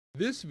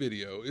This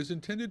video is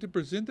intended to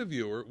present the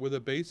viewer with a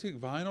basic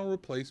vinyl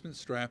replacement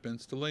strap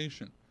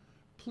installation.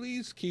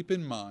 Please keep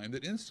in mind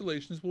that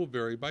installations will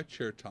vary by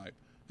chair type,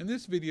 and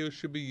this video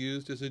should be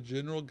used as a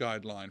general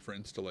guideline for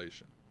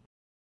installation.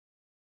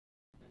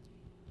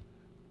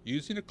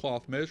 Using a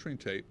cloth measuring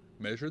tape,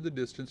 measure the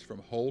distance from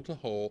hole to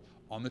hole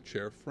on the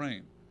chair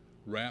frame.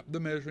 Wrap the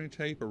measuring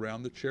tape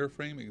around the chair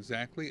frame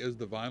exactly as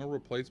the vinyl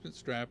replacement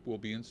strap will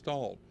be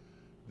installed.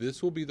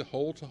 This will be the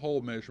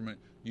hole-to-hole measurement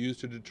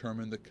used to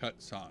determine the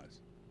cut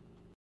size.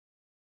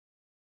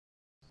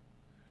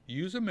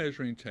 Use a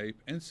measuring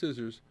tape and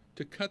scissors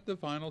to cut the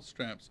vinyl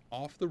straps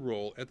off the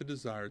roll at the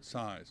desired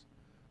size.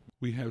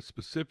 We have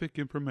specific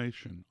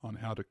information on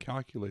how to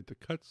calculate the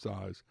cut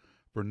size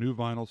for new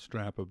vinyl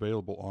strap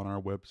available on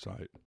our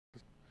website.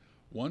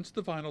 Once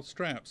the vinyl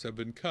straps have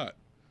been cut,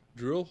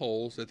 drill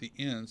holes at the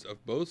ends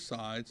of both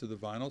sides of the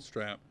vinyl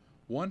strap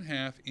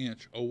 1/2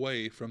 inch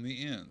away from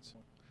the ends.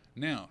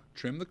 Now,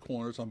 trim the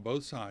corners on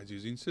both sides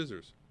using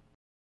scissors.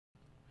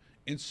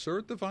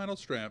 Insert the vinyl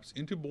straps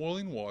into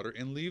boiling water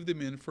and leave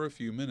them in for a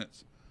few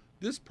minutes.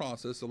 This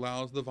process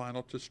allows the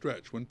vinyl to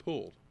stretch when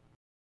pulled.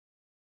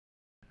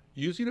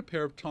 Using a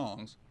pair of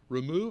tongs,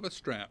 remove a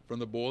strap from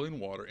the boiling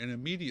water and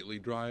immediately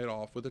dry it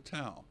off with a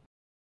towel.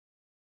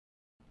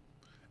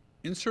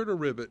 Insert a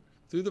rivet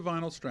through the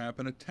vinyl strap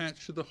and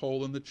attach to the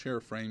hole in the chair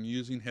frame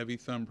using heavy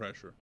thumb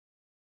pressure.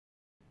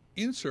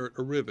 Insert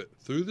a rivet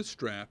through the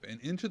strap and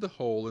into the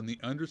hole in the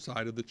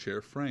underside of the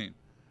chair frame.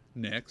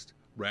 Next,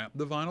 wrap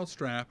the vinyl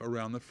strap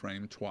around the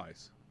frame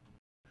twice.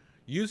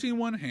 Using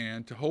one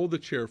hand to hold the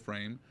chair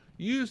frame,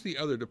 use the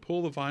other to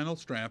pull the vinyl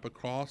strap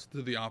across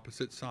to the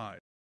opposite side.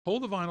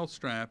 Hold the vinyl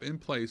strap in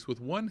place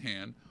with one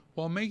hand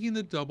while making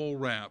the double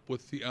wrap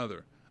with the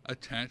other.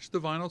 Attach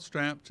the vinyl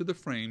strap to the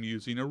frame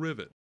using a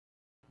rivet.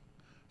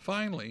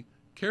 Finally,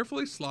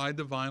 carefully slide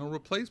the vinyl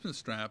replacement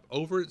strap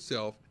over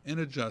itself and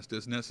adjust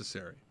as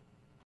necessary.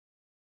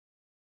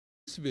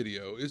 This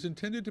video is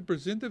intended to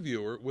present the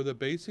viewer with a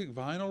basic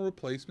vinyl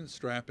replacement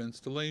strap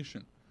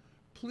installation.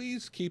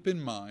 Please keep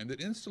in mind that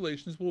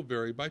installations will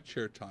vary by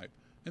chair type,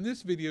 and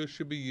this video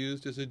should be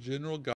used as a general guide